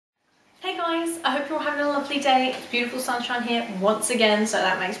guys, I hope you're all having a lovely day. It's beautiful sunshine here once again, so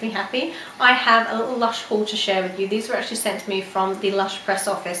that makes me happy. I have a little Lush haul to share with you. These were actually sent to me from the Lush press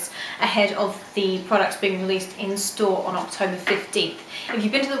office ahead of the products being released in store on October 15th. If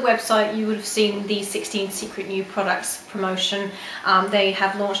you've been to the website, you would have seen the 16 secret new products promotion. They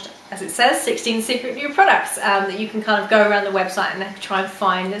have launched, as it says, 16 secret new products that you can kind of go around the website and try and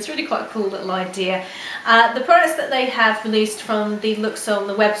find. It's really quite a cool little idea. The products that they have released from the looks on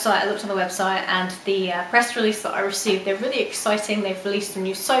the website, I looked on the website, and the press release that I received, they're really exciting. They've released some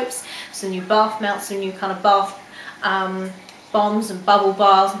new soaps, some new bath melts, some new kind of bath bombs and bubble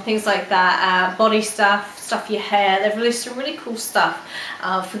bars and things like that, body stuff for your hair. They've released some really cool stuff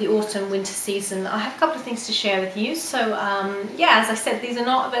for the autumn winter season. I have a couple of things to share with you. So yeah, as I said, these are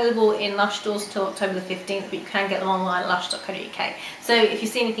not available in Lush stores until October the 15th, but you can get them online at lush.co.uk. So if you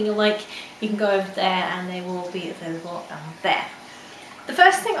see anything you like, you can go over there and they will be available there. The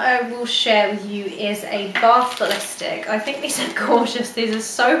first thing I will share with you is a bath ballistic. I think these are gorgeous. These are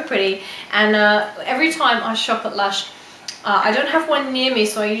so pretty, and every time I shop at Lush, I don't have one near me,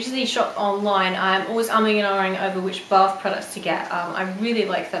 so I usually shop online. I'm always umming and ahhing over which bath products to get. I really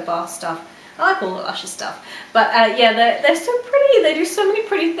like their bath stuff. I like all the Lush's stuff, but yeah, they're so pretty. They do so many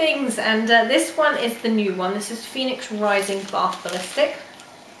pretty things, and this one is the new one. This is Phoenix Rising Bath Ballistic.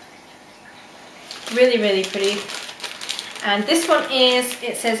 Really, really pretty. And this one is,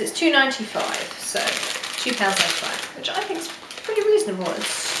 it says it's £2.95, so £2.95, which I think is pretty reasonable. It's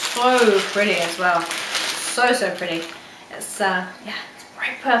so pretty as well. So pretty. It's yeah, it's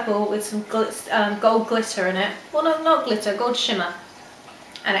bright purple with some gold glitter in it. Well, no, not glitter, gold shimmer.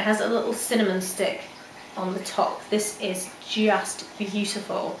 And it has a little cinnamon stick on the top. This is just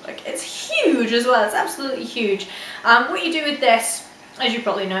beautiful. Like, it's huge as well. It's absolutely huge. What you do with this, as you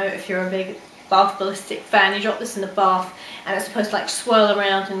probably know if you're a big bath ballistic fan, you drop this in the bath and it's supposed to like swirl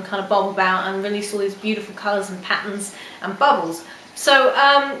around and kind of bob about and release all these beautiful colours and patterns and bubbles. So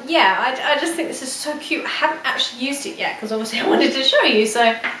yeah, I just think this is so cute. I haven't actually used it yet because obviously I wanted to show you.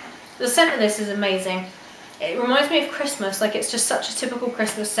 So the scent of this is amazing. It reminds me of Christmas. Like, it's just such a typical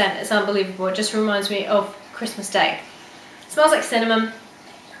Christmas scent. It's unbelievable. It just reminds me of Christmas Day. It smells like cinnamon.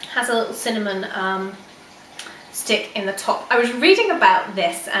 Has a little cinnamon stick in the top. I was reading about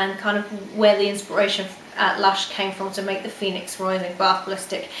this and kind of where the inspiration at Lush came from to make the Phoenix Rising Bath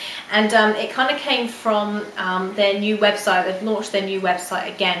Ballistic, and it kind of came from their new website. They've launched their new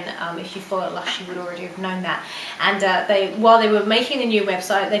website again. If you follow Lush, you would already have known that. And while they were making the new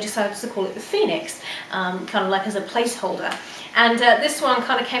website, they decided to call it the Phoenix, kind of like as a placeholder. And this one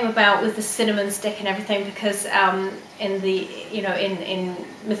kind of came about with the cinnamon stick and everything because in the, you know, in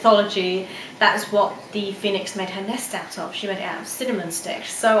mythology, that's what the phoenix made her nest out of. She made it out of cinnamon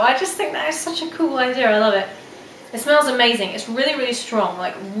sticks. So I just think that is such a cool idea. I love it. It smells amazing. It's really, really strong,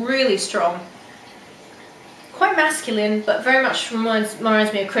 like really strong. Quite masculine, but very much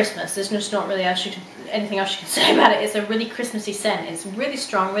reminds me of Christmas. There's just not really anything else you can say about it. It's a really Christmassy scent. It's really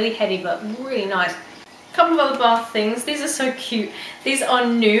strong, really heady, but really nice. Couple of other bath things. These are so cute. These are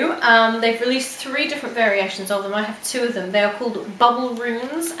new. They've released 3 different variations of them. I have 2 of them. They are called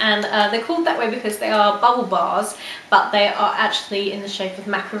Bubbleroons, and they're called that way because they are bubble bars, but they are actually in the shape of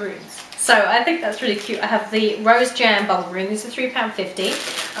macaroons. So I think that's really cute. I have the Rose Jam Bubbleroon. These are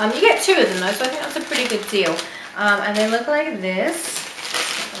 £3.50. You get 2 of them though, so I think that's a pretty good deal. And they look like this.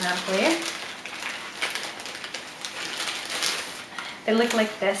 Put them out for you. They look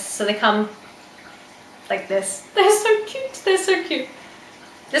like this. So they come like this. They're so cute. They're so cute.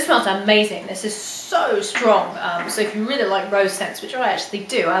 This smells amazing. This is so strong. So if you really like rose scents, which I actually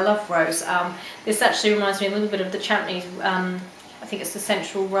do, I love rose. This actually reminds me a little bit of the Champneys. I think it's the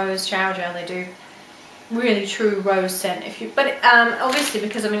Central Rose Shower Gel they do. Really true rose scent. But obviously,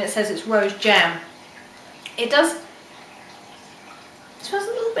 because I mean it says it's rose jam, it smells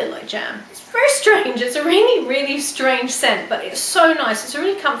a little bit like jam. It's very strange. It's a really, really strange scent, but it's so nice. It's a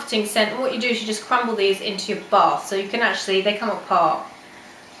really comforting scent, and what you do is you just crumble these into your bath. So you can actually, they come apart,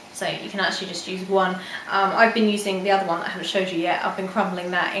 so you can actually just use one. I've been using the other one that I haven't showed you yet. I've been crumbling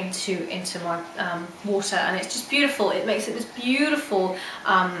that into my water, and it's just beautiful. It makes it this beautiful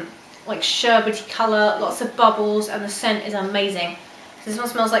like sherbety colour, lots of bubbles, and the scent is amazing. This one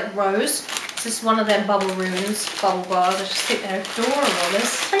smells like rose. This is one of them Bubbleroons, bubble bars. I just think they're adorable. They're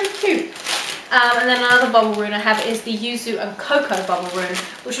so cute. And then another Bubbleroon I have is the Yuzu and Cocoa Bubbleroon,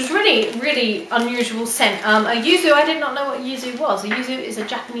 which was really, really unusual scent. A Yuzu, I did not know what Yuzu was. A Yuzu is a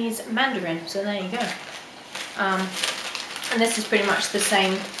Japanese mandarin, so there you go. And this is pretty much the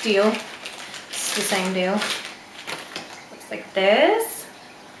same deal. It's the same deal. Looks like this.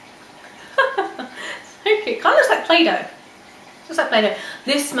 So cute. Kind of looks like Play-Doh. Looks like Play-Doh.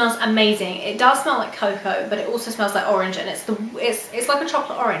 This smells amazing. It does smell like cocoa, but it also smells like orange, and it's like a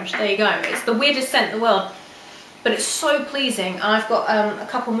chocolate orange. There you go. It's the weirdest scent in the world, but it's so pleasing. And I've got a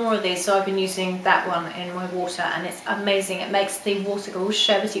couple more of these, so I've been using that one in my water, and it's amazing. It makes the water go all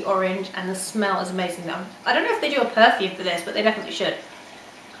sherbety orange, and the smell is amazing. I don't know if they do a perfume for this, but they definitely should.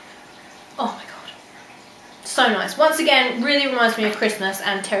 Oh my god, so nice. Once again, really reminds me of Christmas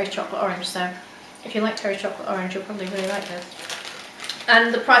and Terry's chocolate orange. So if you like Terry's chocolate orange, you'll probably really like this.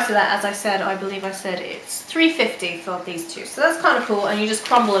 And the price of that, as I said, I believe I said it's $3.50 for these two. So that's kind of cool, and you just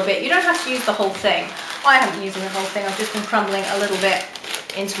crumble a bit. You don't have to use the whole thing. I haven't been using the whole thing. I've just been crumbling a little bit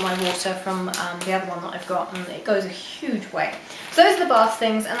into my water from the other one that I've got, and it goes a huge way. So those are the bath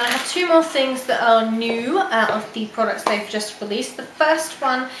things, and I have two more things that are new out of the products they've just released. The first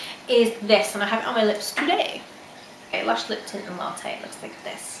one is this, and I have it on my lips today. Okay, Lush Lip Tint and Latte. It looks like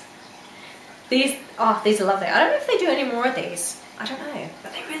this. These are lovely. I don't know if they do any more of these. I don't know,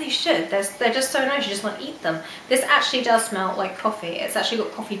 but they really should. They're just so nice, you just want to eat them. This actually does smell like coffee. It's actually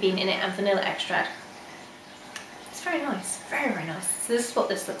got coffee bean in it and vanilla extract. It's very nice, very, very nice. So this is what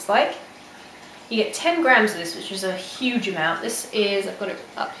this looks like. You get 10 grams of this, which is a huge amount. This is, I've got it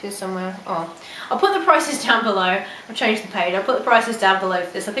up here somewhere. Oh, I'll put the prices down below. I've changed the page. I'll put the prices down below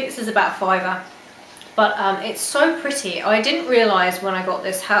for this. I think this is about $5. But it's so pretty. I didn't realise when I got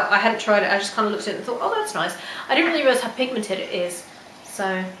this how, I hadn't tried it, I just kind of looked at it and thought, oh, that's nice. I didn't really realise how pigmented it is. So,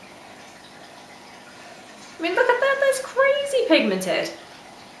 I mean, look at that, that's crazy pigmented.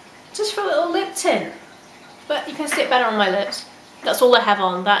 Just for a little lip tint. But you can see it better on my lips. That's all I have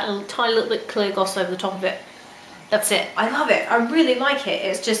on, that little tiny little bit clear gloss over the top of it. That's it. I love it. I really like it.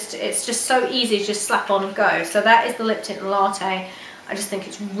 It's just so easy to just slap on and go. So that is the lip tint and latte. I just think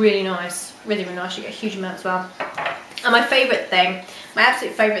it's really nice, really, really nice. You get a huge amount as well. And my favourite thing, my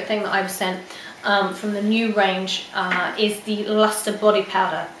absolute favourite thing that I was sent from the new range is the Lustre body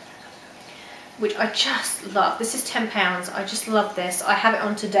powder, which I just love. This is £10. I just love this. I have it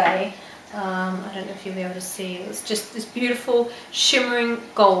on today. I don't know if you'll be able to see. It's just this beautiful shimmering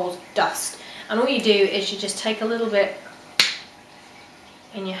gold dust. And all you do is you just take a little bit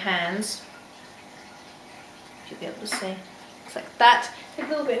in your hands. If you'll be able to see. Like that, take a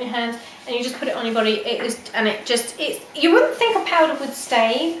little bit in your hand, and you just put it on your body. You wouldn't think a powder would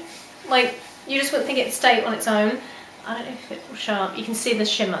stay, like, you just wouldn't think it'd stay on its own. I don't know if it will show up. You can see the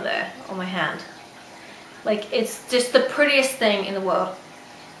shimmer there on my hand. Like, it's just the prettiest thing in the world.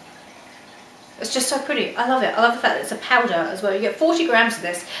 It's just so pretty. I love it. I love the fact that it's a powder as well. You get 40 grams of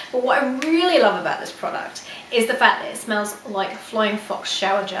this, but what I really love about this product is the fact that it smells like Flying Fox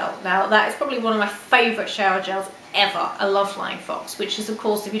shower gel. Now, that is probably one of my favourite shower gels ever. I love Flying Fox, which is, of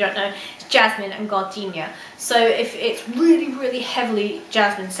course, if you don't know, it's jasmine and gardenia. So if it's really, really heavily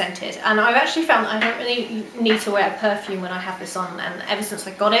jasmine scented, and I've actually found that I don't really need to wear a perfume when I have this on, and ever since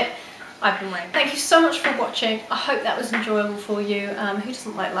I got it, I've been wearing it. Thank you so much for watching. I hope that was enjoyable for you. Who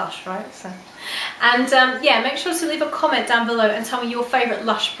doesn't like Lush, right? So, and yeah, make sure to leave a comment down below and tell me your favourite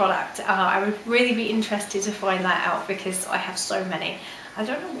Lush product. I would really be interested to find that out because I have so many. I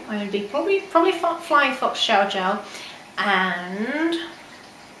don't know what mine would be. Probably Flying Fox shower gel, and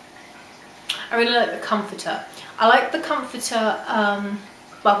I really like the Comforter. I like the Comforter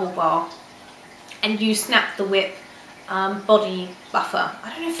bubble bar, and you Snap the Whip body buffer. I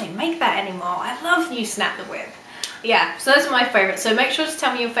don't know if they make that anymore. I love you Snap the Whip. Yeah, so those are my favourites. So make sure to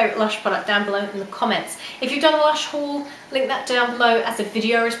tell me your favourite Lush product down below in the comments. If you've done a Lush haul, link that down below as a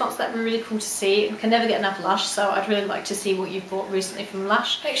video response. That'd be really cool to see. We can never get enough Lush, so I'd really like to see what you've bought recently from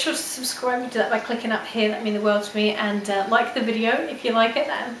Lush. Make sure to subscribe and do that by clicking up here. That means the world to me. And like the video if you like it.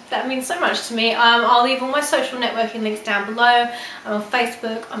 That means so much to me. I'll leave all my social networking links down below. I'm on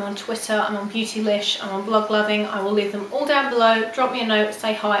Facebook, I'm on Twitter, I'm on Beautylish, I'm on Blog Loving. I will leave them all down below. Drop me a note,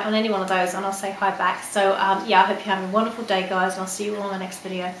 say hi on any one of those, and I'll say hi back. So yeah, I hope you're having a wonderful day, guys, and I'll see you all in my next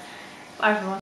video. Bye, everyone.